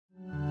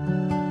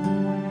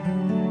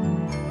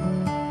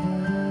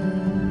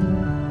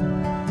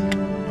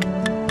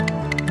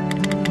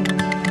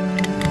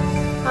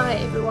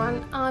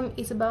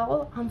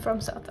Issebel. I'm from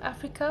South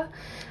Africa.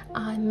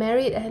 I'm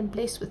married and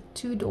blessed with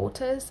 2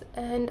 daughters,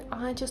 and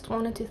I just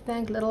wanted to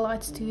thank Little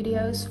Light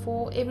Studios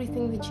for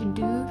everything that you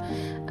do,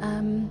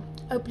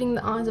 opening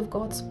the eyes of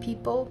God's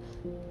people.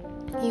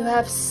 You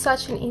have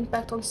such an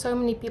impact on so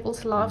many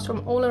people's lives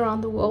from all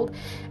around the world,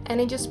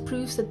 and it just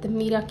proves that the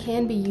media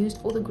can be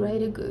used for the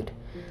greater good.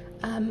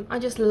 I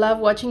just love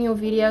watching your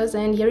videos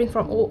and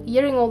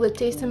hearing all the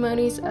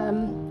testimonies,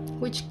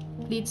 which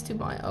leads to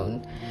my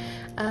own.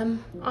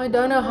 I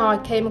don't know how I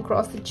came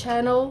across the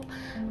channel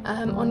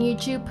on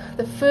YouTube.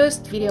 The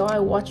first video I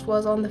watched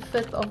was on the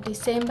 5th of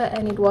December,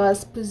 and it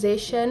was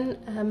Possession,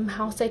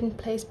 how Satan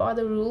plays by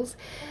the rules,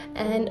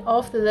 and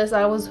after this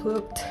I was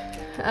hooked.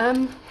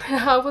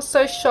 I was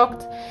so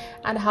shocked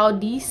at how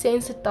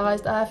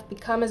desensitized I have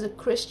become as a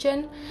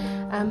Christian,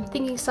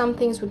 thinking some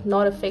things would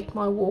not affect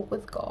my walk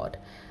with God.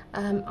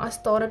 I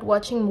started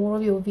watching more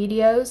of your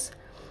videos,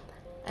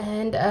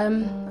 and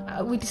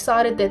we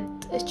decided that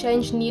a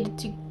change needed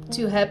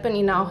to happen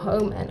in our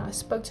home, and I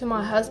spoke to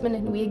my husband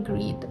and we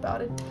agreed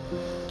about it.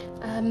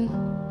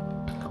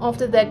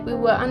 After that, we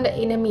were under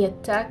enemy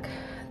attack.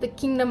 The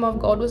kingdom of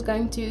God was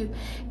going to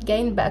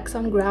gain back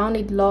some ground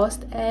it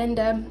lost, and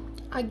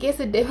I guess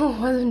the devil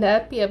wasn't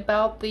happy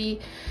about the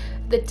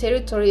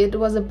territory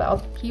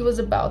he was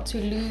about to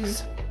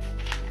lose.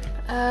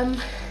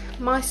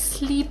 My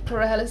sleep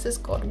paralysis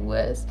got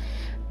worse,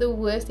 the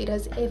worst it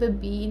has ever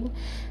been,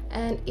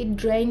 and it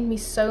drained me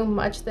so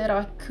much that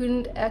I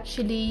couldn't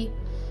actually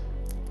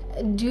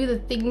do the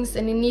things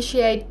and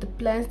initiate the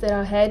plans that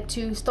I had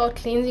to start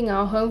cleansing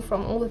our home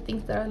from all the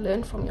things that I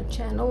learned from your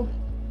channel.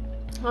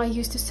 I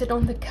used to sit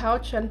on the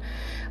couch and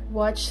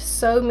watch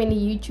so many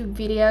YouTube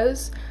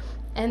videos,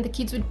 and the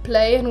kids would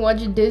play and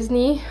watch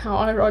Disney, how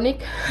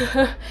ironic,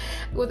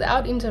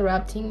 without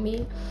interrupting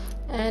me.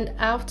 And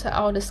after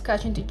our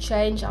discussion to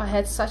change, I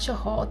had such a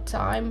hard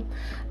time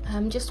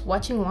just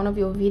watching one of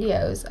your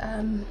videos.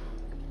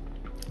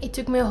 It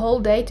took me a whole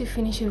day to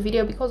finish a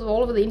video because of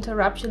all of the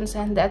interruptions,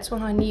 and that's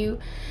when I knew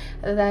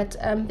that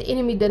the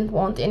enemy didn't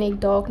want any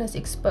darkness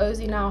exposed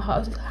in our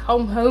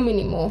home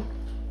anymore.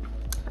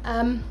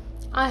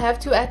 I have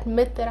to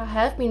admit that I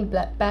have been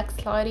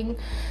backsliding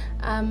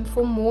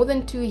for more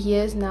than 2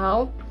 years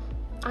now.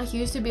 I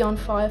used to be on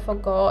fire for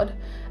God,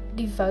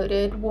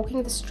 devoted,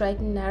 walking the straight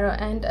and narrow,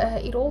 and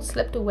it all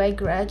slipped away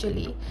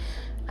gradually.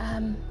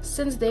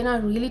 Since then, I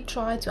really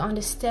tried to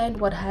understand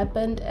what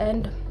happened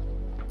and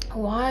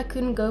why I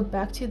couldn't go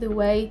back to the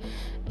way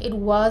it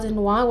was, and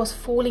why I was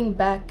falling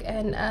back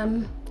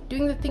and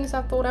doing the things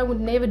I thought I would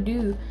never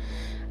do.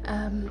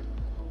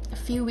 A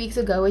few weeks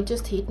ago, it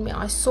just hit me.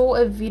 I saw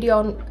a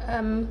video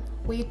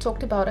where you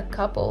talked about a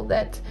couple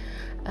that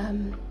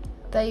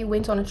they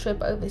went on a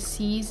trip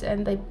overseas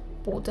and they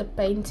bought a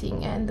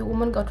painting, and the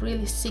woman got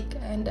really sick,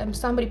 and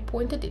somebody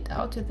pointed it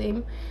out to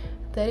them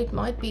that it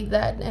might be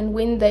that, and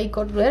when they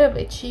got rid of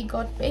it, she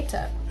got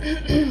better.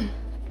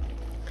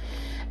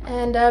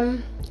 And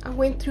I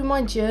went through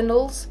my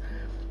journals,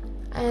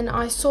 and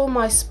I saw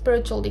my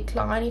spiritual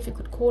decline, if you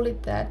could call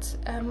it that,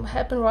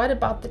 happen right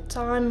about the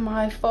time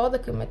my father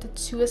committed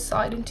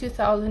suicide in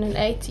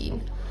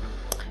 2018.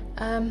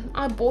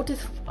 I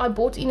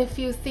bought in a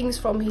few things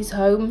from his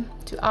home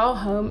to our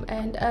home,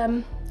 and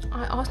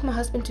I asked my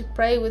husband to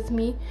pray with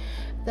me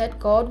that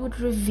God would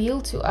reveal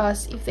to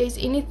us if there's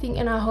anything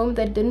in our home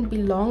that didn't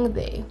belong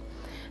there.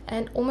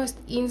 And almost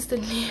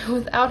instantly,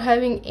 without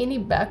having any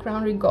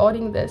background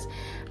regarding this,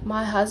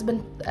 my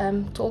husband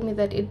told me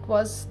that it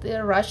was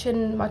the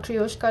Russian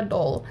Matryoshka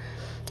doll.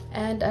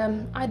 And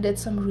I did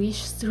some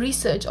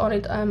research on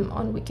it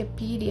on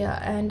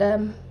Wikipedia, and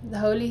the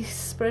Holy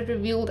Spirit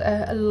revealed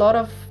a lot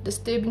of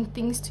disturbing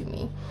things to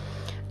me.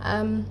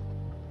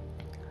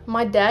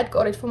 My dad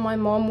got it from my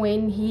mom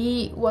when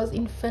he was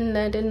in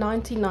Finland in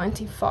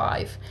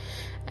 1995.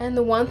 And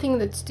the one thing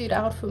that stood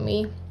out for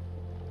me,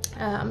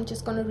 I'm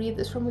just going to read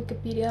this from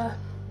Wikipedia,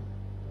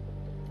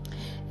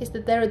 is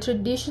that they're a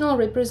traditional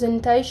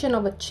representation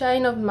of a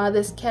chain of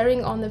mothers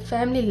carrying on the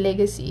family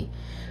legacy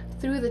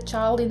through the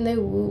child in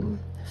their womb.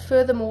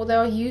 Furthermore, they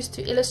are used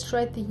to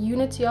illustrate the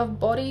unity of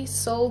body,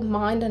 soul,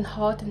 mind, and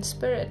heart and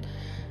spirit.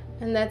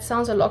 And that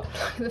sounds a lot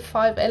like the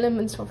 5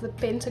 elements of the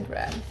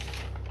pentagram.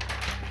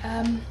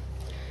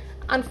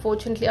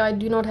 Unfortunately, I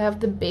do not have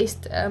the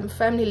best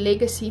family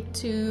legacy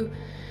to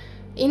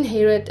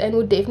inherit, and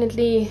would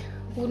definitely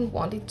wouldn't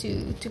want it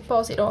to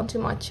pass it on to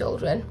my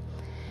children.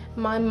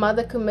 My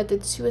mother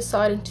committed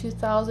suicide in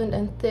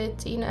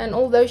 2013, and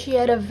although she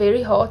had a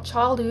very hard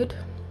childhood,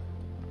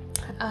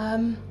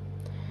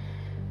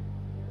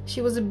 she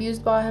was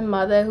abused by her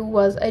mother, who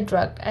was a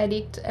drug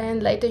addict,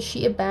 and later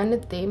she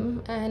abandoned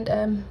them, and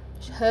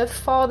her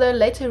father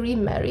later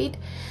remarried,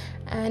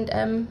 and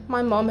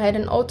my mom had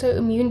an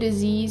autoimmune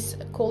disease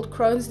called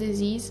Crohn's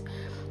disease,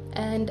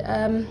 and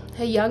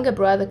her younger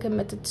brother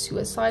committed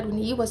suicide when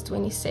he was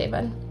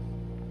 27.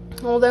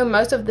 Although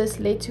most of this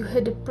led to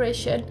her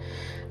depression,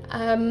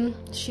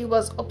 She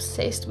was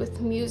obsessed with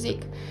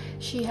music.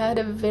 She had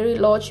a very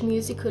large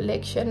music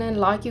collection, and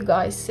like you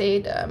guys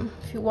said,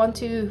 if you want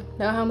to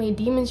know how many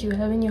demons you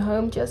have in your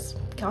home, just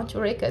count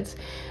your records.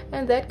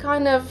 And that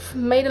kind of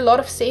made a lot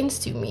of sense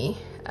to me.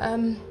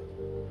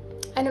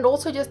 And it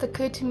also just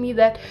occurred to me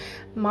that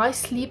my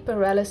sleep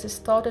paralysis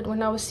started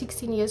when I was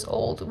 16 years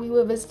old. We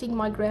were visiting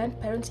my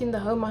grandparents in the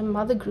home my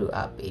mother grew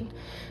up in,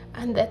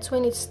 and that's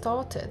when it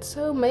started.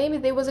 So maybe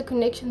there was a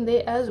connection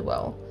there as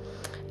well.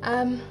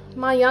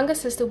 My younger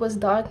sister was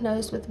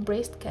diagnosed with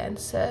breast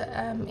cancer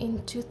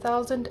in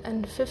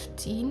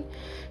 2015.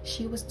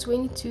 She was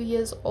 22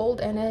 years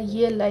old, and a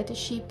year later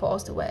she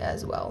passed away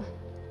as well.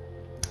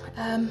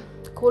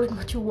 Call it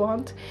what you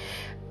want,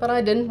 but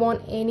I didn't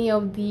want any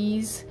of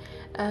these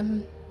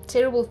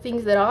terrible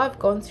things that I've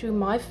gone through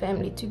my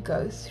family to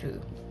go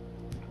through.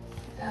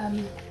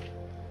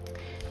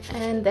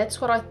 And that's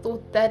what I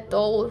thought that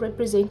doll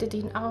represented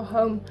in our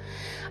home.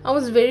 I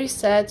was very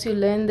sad to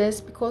learn this,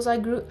 because I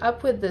grew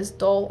up with this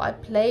doll. I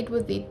played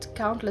with it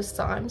countless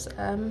times,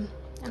 and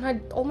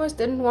I almost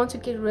didn't want to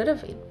get rid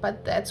of it,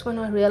 but that's when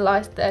I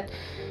realized that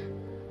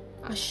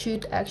I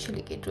should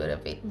actually get rid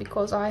of it,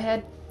 because I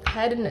had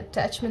an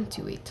attachment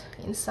to it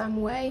in some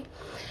way.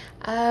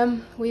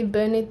 We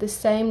burned it the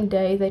same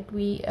day that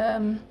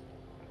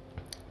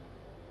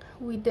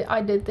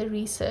I did the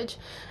research,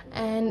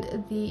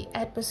 and the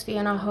atmosphere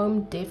in our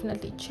home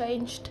definitely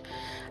changed.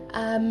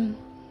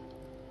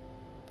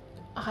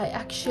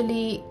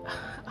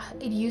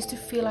 It used to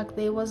feel like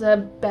there was a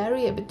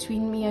barrier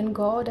between me and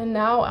God, and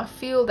now I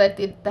feel that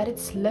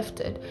it's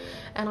lifted,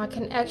 and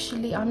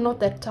I'm not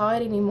that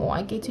tired anymore.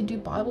 I get to do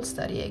Bible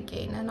study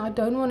again, and I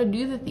don't want to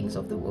do the things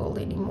of the world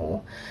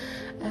anymore.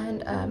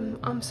 And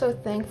I'm so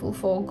thankful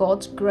for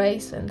God's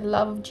grace and the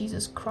love of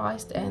Jesus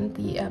Christ, and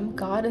the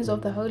guidance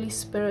of the Holy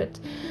Spirit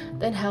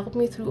that helped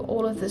me through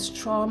all of this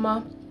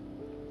trauma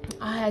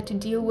I had to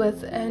deal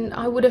with, and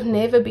I would have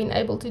never been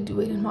able to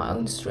do it in my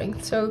own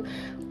strength. So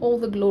all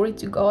the glory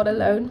to God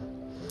alone.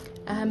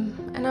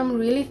 And I'm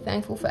really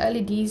thankful for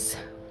LED's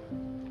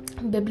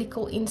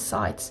biblical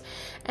insights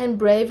and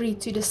bravery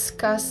to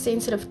discuss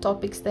sensitive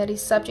topics that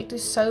is subject to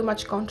so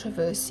much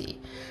controversy.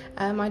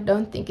 I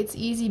don't think it's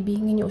easy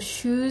being in your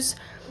shoes,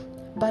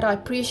 but I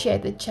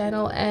appreciate the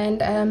channel,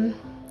 and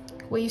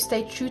where you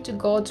stay true to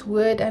God's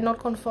word and not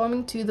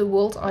conforming to the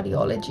world's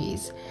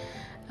ideologies,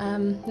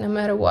 no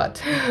matter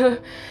what.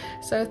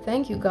 So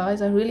thank you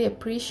guys, I really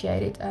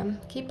appreciate it.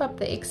 Keep up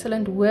the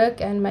excellent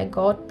work, and may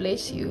God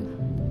bless you.